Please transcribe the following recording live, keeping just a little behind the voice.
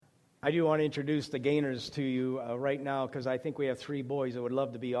I do want to introduce the Gainers to you right now because I think we have 3 boys that would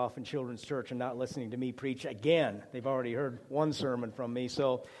love to be off in children's church and not listening to me preach again. They've already heard one sermon from me.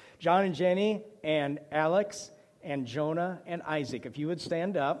 So John and Jenny and Alex and Jonah and Isaac, if you would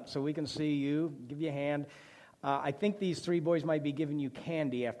stand up so we can see you, give you a hand. I think these 3 boys might be giving you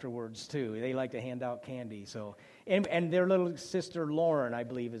candy afterwards too. They like to hand out candy. So and their little sister Lauren, I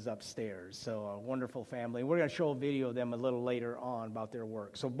believe, is upstairs. So a wonderful family. We're going to show a video of them a little later on about their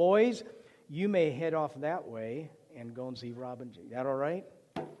work. So boys, you may head off that way and go and see Robin. Is that all right?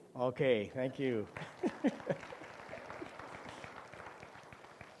 Okay, thank you.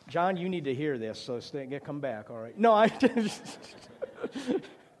 John, you need to hear this, so come back, all right? No, I just...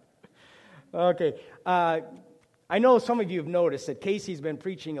 Okay. I know some of you have noticed that Casey's been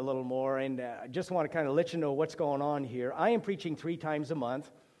preaching a little more, and I just want to kind of let you know what's going on here. I am preaching 3 times a month.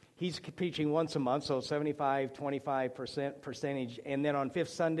 He's preaching once a month, so 75-25% percentage. And then on 5th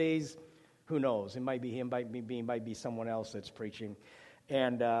Sundays, who knows? It might be him, might be someone else that's preaching.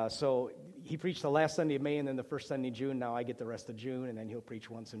 And so he preached the last Sunday of May and then the first Sunday of June. Now I get the rest of June, and then he'll preach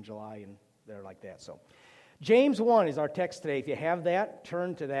once in July, and they're like that. So James 1 is our text today. If you have that,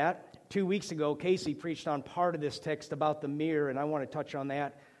 turn to that. 2 weeks ago, Casey preached on part of this text about the mirror, and I want to touch on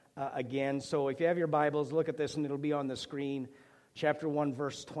that again. So if you have your Bibles, look at this, and it'll be on the screen. Chapter 1,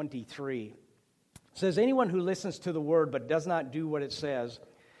 verse 23. It says, "Anyone who listens to the word but does not do what it says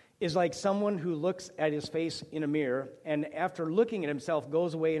is like someone who looks at his face in a mirror, and after looking at himself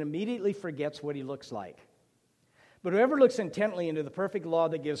goes away and immediately forgets what he looks like. But whoever looks intently into the perfect law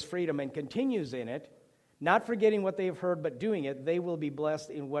that gives freedom and continues in it, not forgetting what they have heard, but doing it, they will be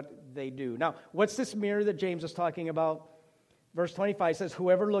blessed in what they do." Now, what's this mirror that James is talking about? Verse 25 says,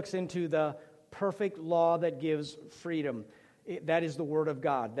 "Whoever looks into the perfect law that gives freedom." That is the Word of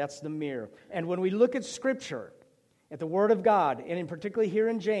God. That's the mirror. And when we look at Scripture, at the Word of God, and in particular here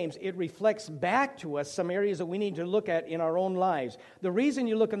in James, it reflects back to us some areas that we need to look at in our own lives. The reason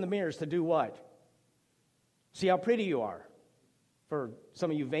you look in the mirror is to do what? See how pretty you are, for some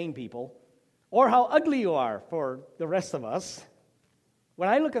of you vain people. Or how ugly you are for the rest of us. When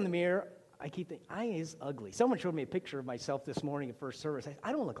I look in the mirror, I keep thinking, I is ugly. Someone showed me a picture of myself this morning at first service.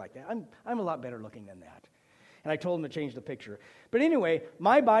 I don't look like that. I'm a lot better looking than that. And I told him to change the picture. But anyway,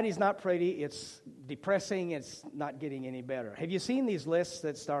 my body's not pretty. It's depressing. It's not getting any better. Have you seen these lists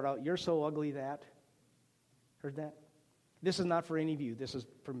that start out, "You're so ugly that"? Heard that? This is not for any of you. This is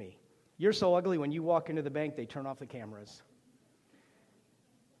for me. You're so ugly when you walk into the bank, they turn off the cameras.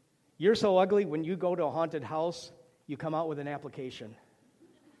 You're so ugly when you go to a haunted house, you come out with an application.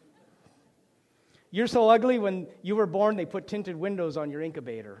 You're so ugly when you were born, they put tinted windows on your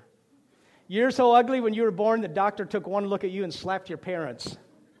incubator. You're so ugly when you were born, the doctor took one look at you and slapped your parents.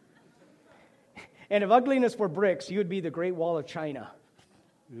 And if ugliness were bricks, you would be the Great Wall of China.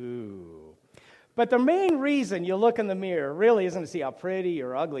 Ooh. But the main reason you look in the mirror really isn't to see how pretty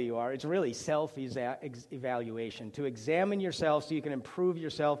or ugly you are. It's really self-evaluation, to examine yourself so you can improve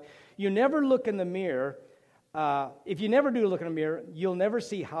yourself. You never look in the mirror. If you never do look in the mirror, you'll never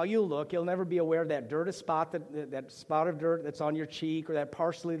see how you look. You'll never be aware of that dirty spot, that spot of dirt that's on your cheek or that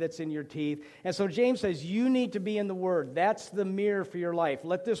parsley that's in your teeth. And so James says you need to be in the Word. That's the mirror for your life.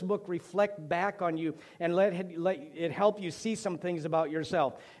 Let this book reflect back on you and let it help you see some things about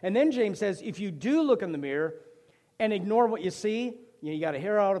yourself. And then James says if you do look in the mirror and ignore what you see, you got a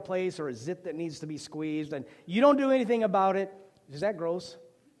hair out of place or a zit that needs to be squeezed, and you don't do anything about it. Is that gross?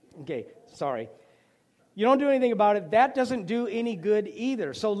 Okay, sorry. You don't do anything about it. That doesn't do any good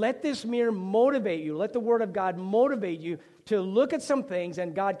either. So let this mirror motivate you. Let the Word of God motivate you to look at some things,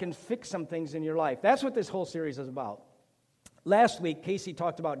 and God can fix some things in your life. That's what this whole series is about. Last week, Casey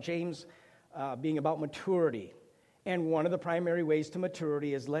talked about James being about maturity. And one of the primary ways to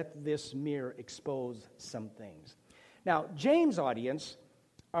maturity is let this mirror expose some things. Now, James' audience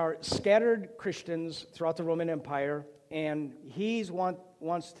are scattered Christians throughout the Roman Empire, and he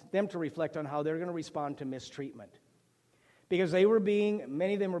wants them to reflect on how they're going to respond to mistreatment. Because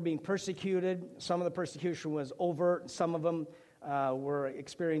many of them were being persecuted. Some of the persecution was overt. Some of them were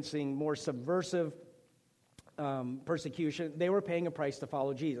experiencing more subversive persecution. They were paying a price to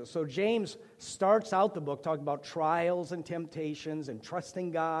follow Jesus. So James starts out the book talking about trials and temptations and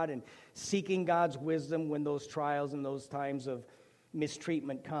trusting God and seeking God's wisdom when those trials and those times of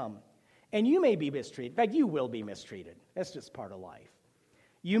mistreatment come. And you may be mistreated. In fact, you will be mistreated. That's just part of life.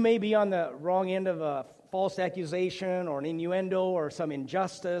 You may be on the wrong end of a false accusation or an innuendo or some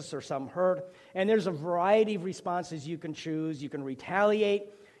injustice or some hurt. And there's a variety of responses you can choose. You can retaliate.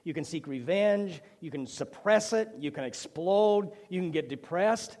 You can seek revenge. You can suppress it. You can explode. You can get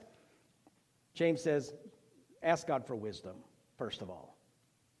depressed. James says, ask God for wisdom, first of all.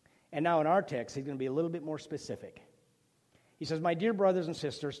 And now in our text, he's going to be a little bit more specific. He says, "My dear brothers and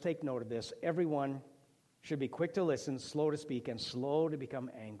sisters, take note of this. Everyone should be quick to listen, slow to speak, and slow to become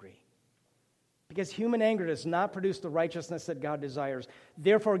angry. Because human anger does not produce the righteousness that God desires.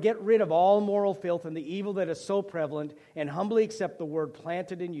 Therefore, get rid of all moral filth and the evil that is so prevalent, and humbly accept the word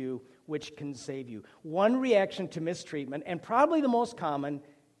planted in you, which can save you." One reaction to mistreatment, and probably the most common,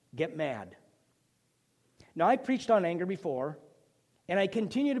 get mad. Now, I preached on anger before, and I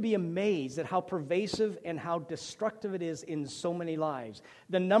continue to be amazed at how pervasive and how destructive it is in so many lives.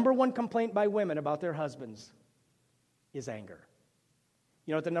 The number one complaint by women about their husbands is anger.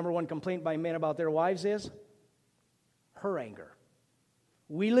 You know what the number one complaint by men about their wives is? Her anger.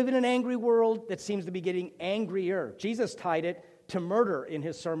 We live in an angry world that seems to be getting angrier. Jesus tied it to murder in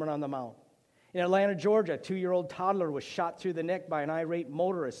his Sermon on the Mount. In Atlanta, Georgia, a 2-year-old toddler was shot through the neck by an irate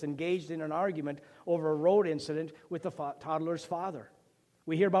motorist engaged in an argument over a road incident with the toddler's father.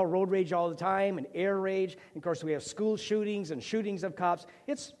 We hear about road rage all the time and air rage. And of course, we have school shootings and shootings of cops.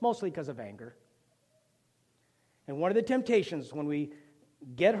 It's mostly because of anger. And one of the temptations when we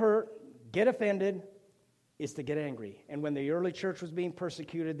get hurt, get offended, is to get angry. And when the early church was being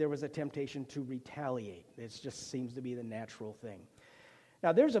persecuted, there was a temptation to retaliate. It just seems to be the natural thing.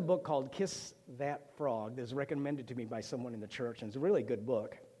 Now, there's a book called Kiss That Frog that's recommended to me by someone in the church, and it's a really good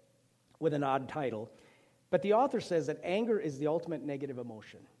book with an odd title. But the author says that anger is the ultimate negative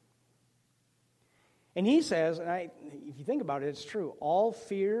emotion. And he says, and if you think about it, it's true. All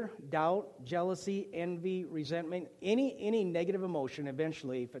fear, doubt, jealousy, envy, resentment, any negative emotion,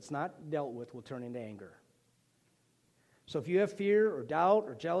 eventually, if it's not dealt with, will turn into anger. So if you have fear or doubt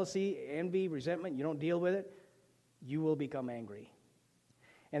or jealousy, envy, resentment, you don't deal with it, you will become angry.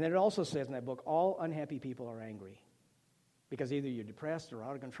 And then it also says in that book, all unhappy people are angry because either you're depressed or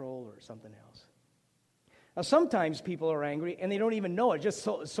out of control or something else. Now, sometimes people are angry, and they don't even know it. Just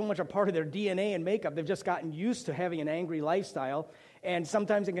so much a part of their DNA and makeup. They've just gotten used to having an angry lifestyle, and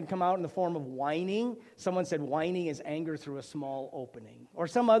sometimes it can come out in the form of whining. Someone said whining is anger through a small opening, or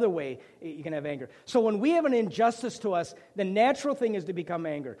some other way you can have anger. So when we have an injustice to us, the natural thing is to become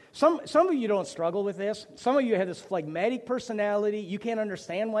anger. Some of you don't struggle with this. Some of you have this phlegmatic personality. You can't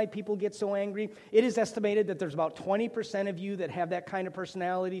understand why people get so angry. It is estimated that there's about 20% of you that have that kind of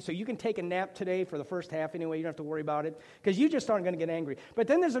personality, so you can take a nap today for the first half anyway. You don't have to worry about it, because you just aren't going to get angry. But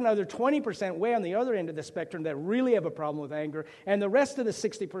then there's another 20% way on the other end of the spectrum that really have a problem with anger, and the rest of the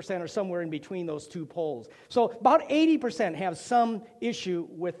 60% are somewhere in between those two poles. So about 80% have some issue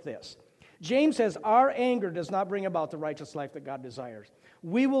with this. James says our anger does not bring about the righteous life that God desires.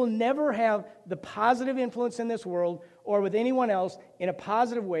 We will never have the positive influence in this world or with anyone else in a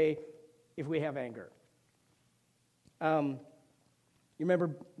positive way if we have anger. You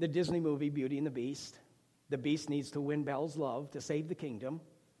remember the Disney movie Beauty and the Beast? The Beast needs to win Belle's love to save the kingdom.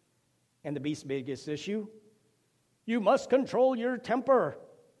 And the Beast's biggest issue? You must control your temper.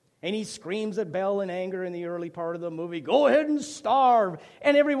 And he screams at Belle in anger in the early part of the movie, go ahead and starve.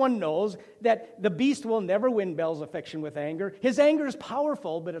 And everyone knows that the Beast will never win Belle's affection with anger. His anger is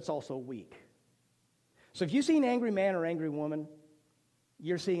powerful, but it's also weak. So if you see an angry man or angry woman,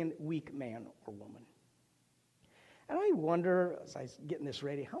 you're seeing a weak man or woman. And I wonder, as I was getting this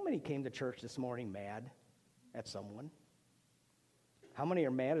ready, how many came to church this morning mad at someone? How many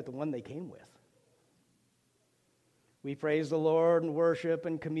are mad at the one they came with? We praise the Lord and worship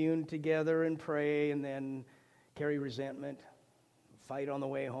and commune together and pray and then carry resentment, fight on the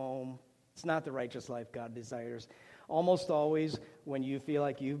way home. It's not the righteous life God desires. Almost always when you feel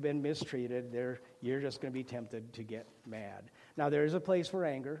like you've been mistreated, you're just going to be tempted to get mad. Now, there is a place for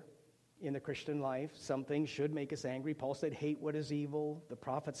anger in the Christian life. Some things should make us angry. Paul said, hate what is evil. The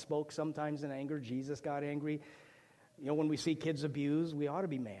prophets spoke sometimes in anger. Jesus got angry. You know, when we see kids abused, we ought to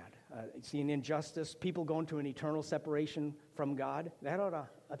be mad. Seeing injustice, people going to an eternal separation from God, that ought to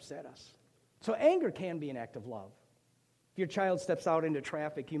upset us. So anger can be an act of love. If your child steps out into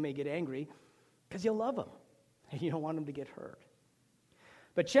traffic, you may get angry because you love them and you don't want them to get hurt.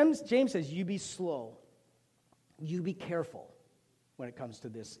 But James says, you be slow. You be careful when it comes to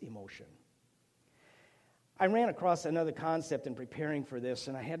this emotion. I ran across another concept in preparing for this,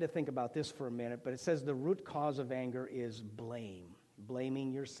 and I had to think about this for a minute, but it says the root cause of anger is blame.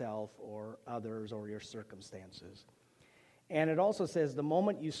 Blaming yourself or others or your circumstances. And it also says the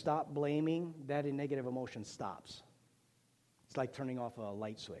moment you stop blaming, that negative emotion stops. It's like turning off a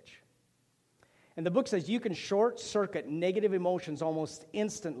light switch. And the book says you can short-circuit negative emotions almost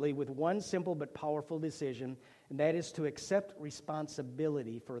instantly with one simple but powerful decision, and that is to accept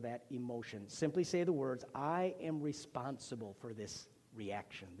responsibility for that emotion. Simply say the words, I am responsible for this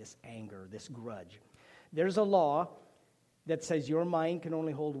reaction, this anger, this grudge. There's a law that says your mind can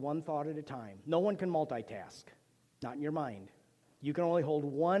only hold one thought at a time. No one can multitask, not in your mind. You can only hold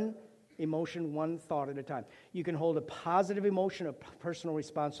one emotion, one thought at a time. You can hold a positive emotion of personal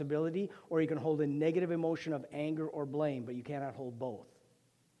responsibility, or you can hold a negative emotion of anger or blame, but you cannot hold both.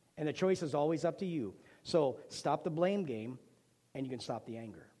 And the choice is always up to you. So stop the blame game, and you can stop the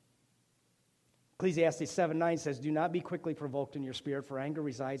anger. Ecclesiastes 7:9 says, do not be quickly provoked in your spirit, for anger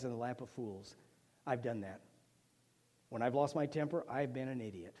resides in the lap of fools. I've done that. When I've lost my temper, I've been an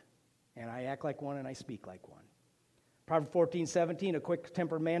idiot. And I act like one and I speak like one. Proverbs 14:17, a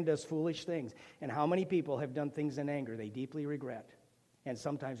quick-tempered man does foolish things. And how many people have done things in anger they deeply regret, and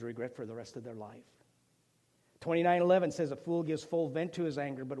sometimes regret for the rest of their life? 29:11 says, a fool gives full vent to his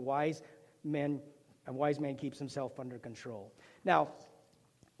anger, but a wise man keeps himself under control. Now,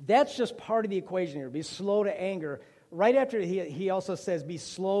 that's just part of the equation here. Be slow to anger. Right after he also says, be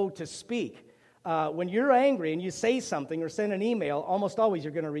slow to speak. When you're angry and you say something or send an email, almost always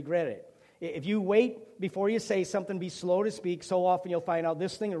you're going to regret it. If you wait before you say something, be slow to speak, so often you'll find out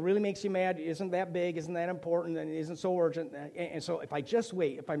this thing that really makes you mad isn't that big, isn't that important, and isn't so urgent. And so if I just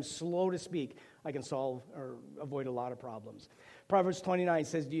wait, if I'm slow to speak, I can solve or avoid a lot of problems. Proverbs 29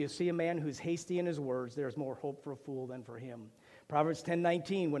 says, do you see a man who's hasty in his words? There's more hope for a fool than for him. Proverbs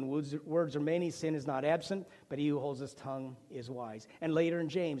 10:19, when words are many, sin is not absent, but he who holds his tongue is wise. And later in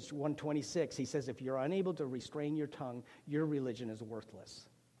James 1:26, he says, if you're unable to restrain your tongue, your religion is worthless.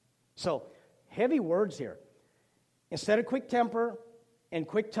 So, heavy words here. Instead of quick temper and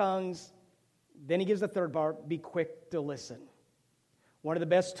quick tongues, then he gives the third part, be quick to listen. One of the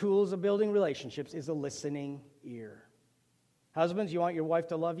best tools of building relationships is a listening ear. Husbands, you want your wife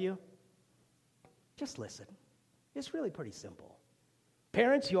to love you? Just listen. It's really pretty simple.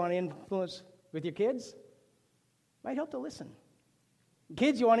 Parents, you want to influence with your kids? Might help to listen.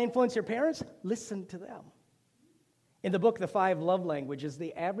 Kids, you want to influence your parents? Listen to them. In the book, The 5 Love Languages,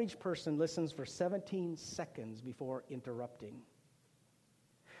 the average person listens for 17 seconds before interrupting.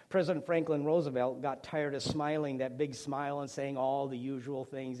 President Franklin Roosevelt got tired of smiling that big smile and saying all the usual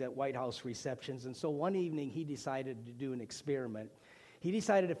things at White House receptions, and so one evening he decided to do an experiment. He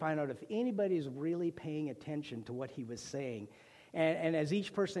decided to find out if anybody is really paying attention to what he was saying. And as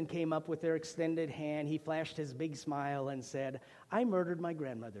each person came up with their extended hand, he flashed his big smile and said, I murdered my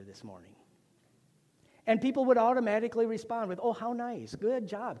grandmother this morning. And people would automatically respond with, oh, how nice, good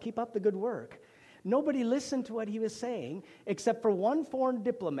job, keep up the good work. Nobody listened to what he was saying except for one foreign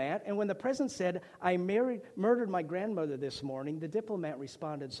diplomat, and when the president said, I murdered my grandmother this morning, the diplomat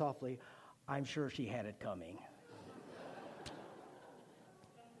responded softly, I'm sure she had it coming.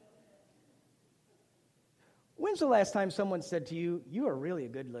 When's the last time someone said to you, you are really a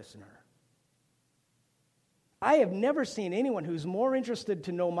good listener? I have never seen anyone who's more interested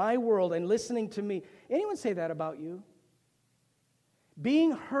to know my world and listening to me. Anyone say that about you?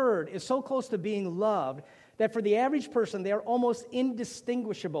 Being heard is so close to being loved that for the average person, they are almost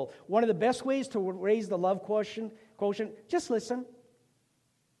indistinguishable. One of the best ways to raise the love quotient, just listen.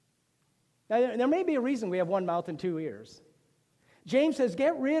 Now, there may be a reason we have one mouth and two ears. James says,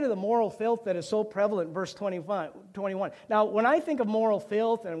 get rid of the moral filth that is so prevalent in verse 21. Now, when I think of moral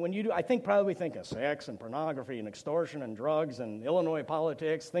filth, and when you do, I probably think of sex and pornography and extortion and drugs and Illinois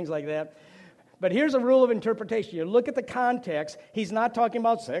politics, things like that. But here's a rule of interpretation. You look at the context, he's not talking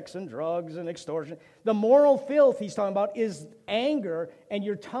about sex and drugs and extortion. The moral filth he's talking about is anger and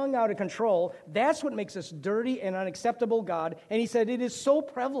your tongue out of control. That's what makes us dirty and unacceptable, God. And he said it is so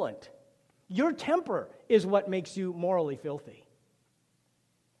prevalent. Your temper is what makes you morally filthy.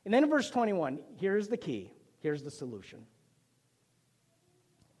 And then in verse 21, here's the key. Here's the solution.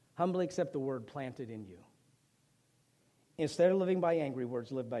 Humbly accept the word planted in you. Instead of living by angry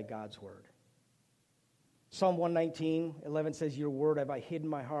words, live by God's word. Psalm 119:11 says, your word have I hid in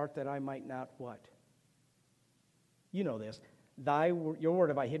my heart that I might not what? You know this. Your word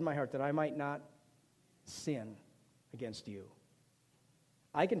have I hid in my heart that I might not sin against you.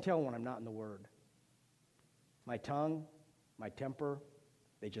 I can tell when I'm not in the word. My tongue, my temper,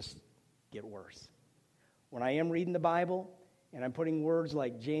 they just get worse. When I am reading the Bible and I'm putting words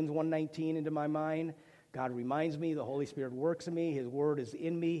like James 1:19 into my mind, God reminds me, the Holy Spirit works in me, His Word is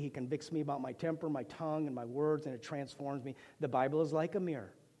in me, He convicts me about my temper, my tongue, and my words, and it transforms me. The Bible is like a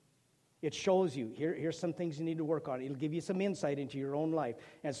mirror. It shows you, here's some things you need to work on. It'll give you some insight into your own life.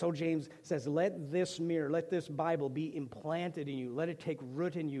 And so James says, let this mirror, let this Bible be implanted in you. Let it take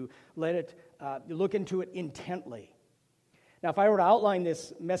root in you. Let it look into it intently. Now, if I were to outline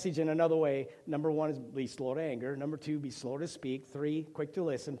this message in another way, number 1 is be slow to anger. Number 2, be slow to speak. 3, quick to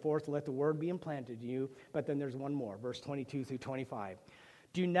listen. 4th, let the word be implanted in you. But then there's one more, verse 22 through 25.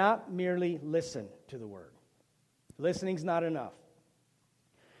 Do not merely listen to the word. Listening's not enough.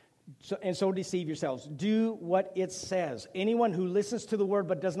 So deceive yourselves. Do what it says. Anyone who listens to the word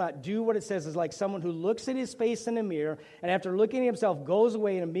but does not do what it says is like someone who looks at his face in a mirror and after looking at himself goes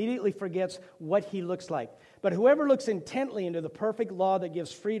away and immediately forgets what he looks like. But whoever looks intently into the perfect law that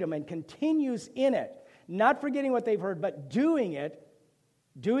gives freedom and continues in it, not forgetting what they've heard, but doing it,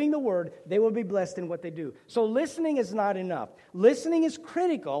 doing the word, they will be blessed in what they do. So listening is not enough. Listening is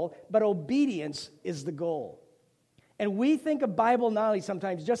critical, but obedience is the goal. And we think of Bible knowledge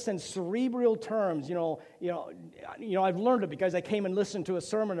sometimes just in cerebral terms. I've learned it because I came and listened to a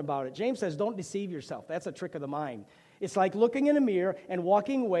sermon about it. James says, don't deceive yourself. That's a trick of the mind. It's like looking in a mirror and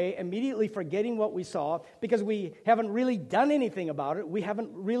walking away, immediately forgetting what we saw because we haven't really done anything about it. We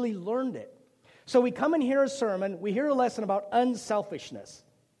haven't really learned it. So we come and hear a sermon, we hear a lesson about unselfishness.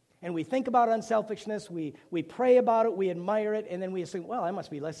 And we think about unselfishness, we pray about it, we admire it, and then we assume, well, I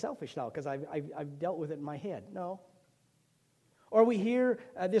must be less selfish now because I've dealt with it in my head. No. Or we hear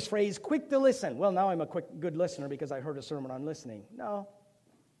this phrase, quick to listen. Well, now I'm a good listener because I heard a sermon on listening. No.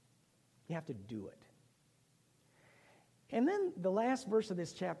 You have to do it. And then the last verse of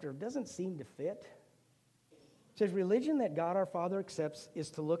this chapter doesn't seem to fit. It says, religion that God our Father accepts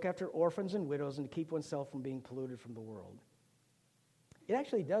is to look after orphans and widows and to keep oneself from being polluted from the world. It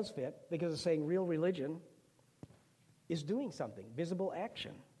actually does fit because it's saying real religion is doing something, visible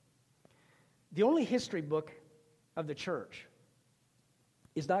action. The only history book of the church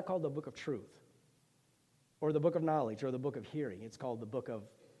is not called the book of truth or the book of knowledge or the book of hearing. It's called the book of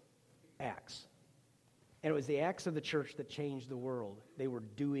Acts. And it was the acts of the church that changed the world. They were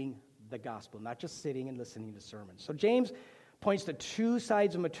doing the gospel, not just sitting and listening to sermons. So James points to two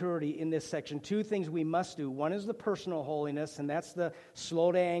sides of maturity in this section, two things we must do. One is the personal holiness, and that's the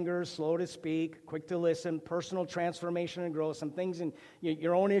slow to anger, slow to speak, quick to listen, personal transformation and growth, some things in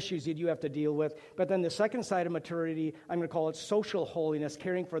your own issues that you have to deal with. But then the second side of maturity, I'm going to call it social holiness,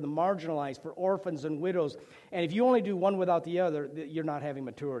 caring for the marginalized, for orphans and widows. And if you only do one without the other, you're not having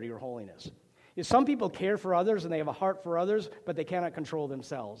maturity or holiness. Some people care for others and they have a heart for others, but they cannot control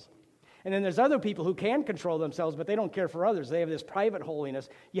themselves. And then there's other people who can control themselves, but they don't care for others. They have this private holiness.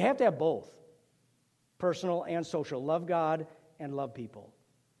 You have to have both, personal and social. Love God and love people.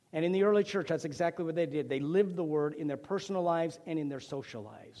 And in the early church, that's exactly what they did. They lived the word in their personal lives and in their social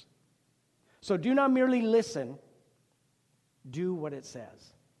lives. So do not merely listen, do what it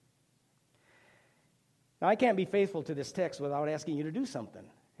says. Now, I can't be faithful to this text without asking you to do something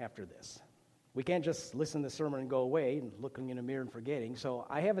after this. We can't just listen to the sermon and go away and looking in a mirror and forgetting. So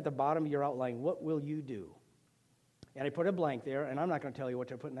I have at the bottom of your outline, what will you do? And I put a blank there, and I'm not going to tell you what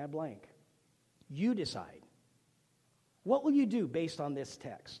to put in that blank. You decide. What will you do based on this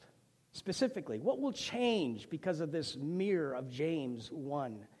text? Specifically, what will change because of this mirror of James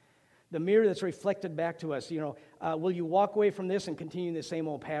 1? The mirror that's reflected back to us. Will you walk away from this and continue the same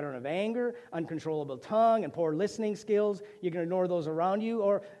old pattern of anger, uncontrollable tongue, and poor listening skills? You're going to ignore those around you?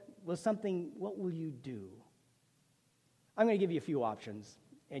 Or what will you do? I'm going to give you a few options,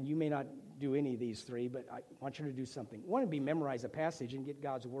 and you may not do any of these three, but I want you to do something. One would be memorize a passage and get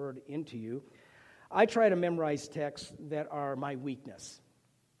God's word into you. I try to memorize texts that are my weakness.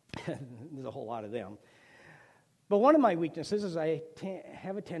 There's a whole lot of them. But one of my weaknesses is I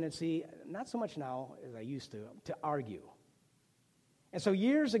have a tendency, not so much now as I used to argue. And so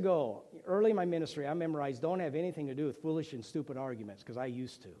years ago, early in my ministry, I memorized don't have anything to do with foolish and stupid arguments, because I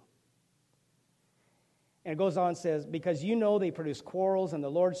used to. And it goes on and says, because you know they produce quarrels, and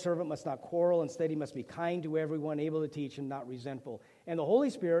the Lord's servant must not quarrel. Instead, he must be kind to everyone, able to teach, and not resentful. And the Holy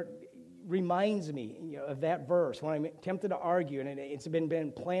Spirit reminds me of that verse when I'm tempted to argue, and it's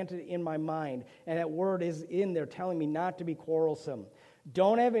been planted in my mind. And that word is in there telling me not to be quarrelsome.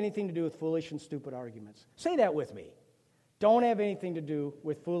 Don't have anything to do with foolish and stupid arguments. Say that with me. Don't have anything to do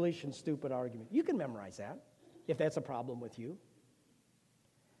with foolish and stupid arguments. You can memorize that if that's a problem with you.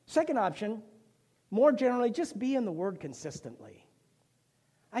 Second option, more generally, just be in the Word consistently.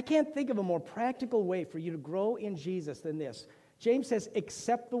 I can't think of a more practical way for you to grow in Jesus than this. James says,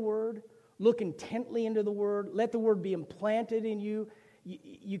 accept the Word, look intently into the Word, let the Word be implanted in you.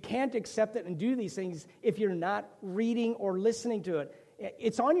 You can't accept it and do these things if you're not reading or listening to it.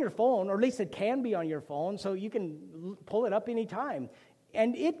 It's on your phone, or at least it can be on your phone, so you can pull it up anytime.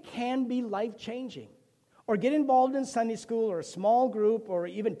 And it can be life-changing. Or get involved in Sunday school or a small group or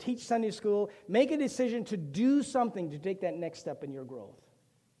even teach Sunday school. Make a decision to do something to take that next step in your growth.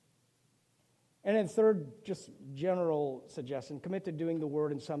 And then third, just general suggestion, commit to doing the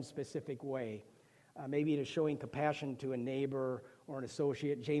Word in some specific way. Maybe to showing compassion to a neighbor or an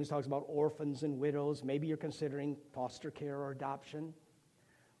associate. James talks about orphans and widows. Maybe you're considering foster care or adoption,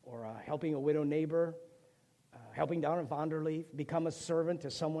 or helping a widow neighbor, helping down in Vonderleaf, become a servant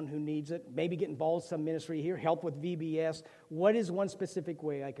to someone who needs it, maybe get involved in some ministry here, help with VBS. What is one specific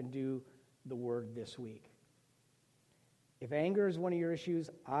way I can do the Word this week? If anger is one of your issues,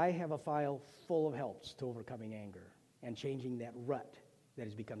 I have a file full of helps to overcoming anger and changing that rut that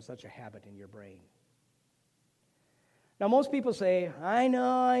has become such a habit in your brain. Now, most people say, I know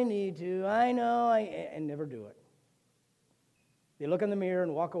I need to, and never do it. They look in the mirror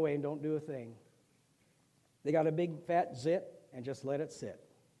and walk away and don't do a thing. They got a big fat zit and just let it sit.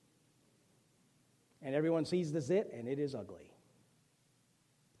 And everyone sees the zit and it is ugly.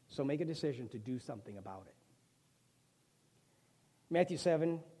 So make a decision to do something about it. Matthew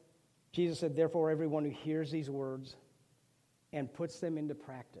 7, Jesus said, therefore, everyone who hears these words and puts them into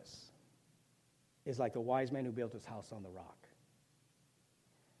practice is like the wise man who built his house on the rock.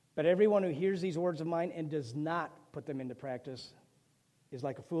 But everyone who hears these words of mine and does not put them into practice is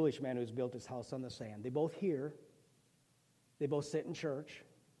like a foolish man who's built his house on the sand. They both hear. They both sit in church.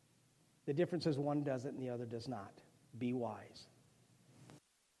 The difference is one does it and the other does not. Be wise.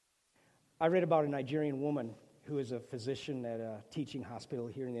 I read about a Nigerian woman who is a physician at a teaching hospital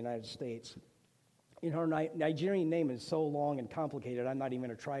here in the United States. In her Nigerian name is so long and complicated, I'm not even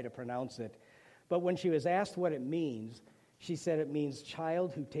going to try to pronounce it. But when she was asked what it means, she said it means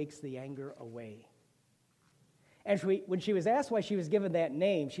child who takes the anger away. And when she was asked why she was given that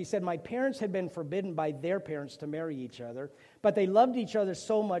name, she said, my parents had been forbidden by their parents to marry each other, but they loved each other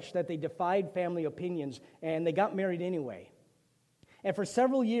so much that they defied family opinions, and they got married anyway. And for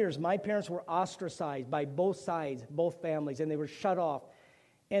several years, my parents were ostracized by both sides, both families, and they were shut off.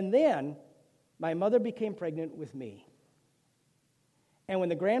 And then my mother became pregnant with me. And when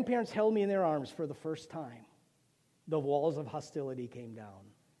the grandparents held me in their arms for the first time, the walls of hostility came down.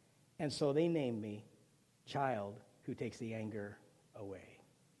 And so they named me Child Who Takes the Anger Away.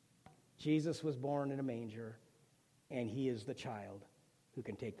 Jesus was born in a manger, and he is the child who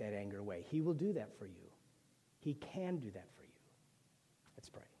can take that anger away. He will do that for you. He can do that for you. Let's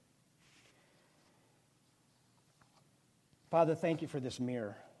pray. Father, thank you for this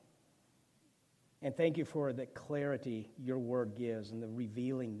mirror. And thank you for the clarity your word gives and the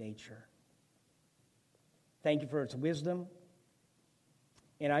revealing nature. Thank you for its wisdom.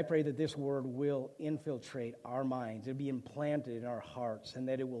 And I pray that this word will infiltrate our minds. It'll be implanted in our hearts, and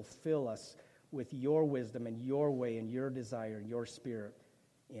that it will fill us with your wisdom and your way and your desire and your spirit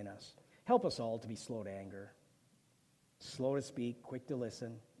in us. Help us all to be slow to anger, slow to speak, quick to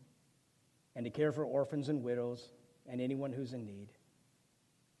listen, and to care for orphans and widows and anyone who's in need.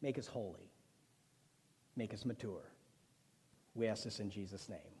 Make us holy. Make us mature. We ask this in Jesus'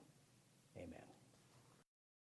 name.